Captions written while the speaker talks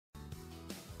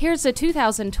Here's a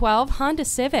 2012 Honda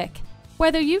Civic.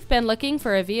 Whether you've been looking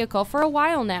for a vehicle for a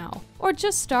while now, or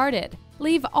just started,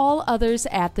 leave all others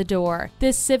at the door.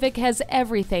 This Civic has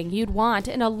everything you'd want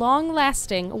in a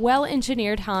long-lasting,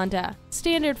 well-engineered Honda.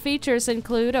 Standard features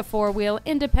include a 4-wheel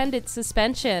independent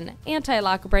suspension,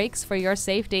 anti-lock brakes for your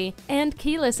safety, and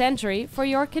keyless entry for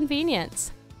your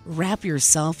convenience. Wrap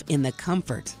yourself in the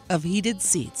comfort of heated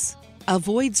seats.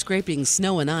 Avoid scraping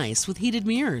snow and ice with heated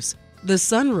mirrors. The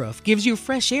sunroof gives you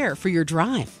fresh air for your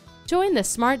drive. Join the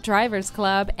Smart Drivers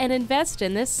Club and invest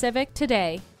in this Civic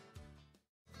today.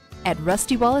 At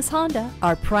Rusty Wallace Honda,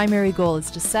 our primary goal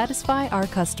is to satisfy our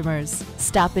customers.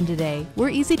 Stop in today. We're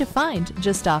easy to find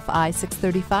just off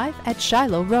I-635 at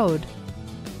Shiloh Road.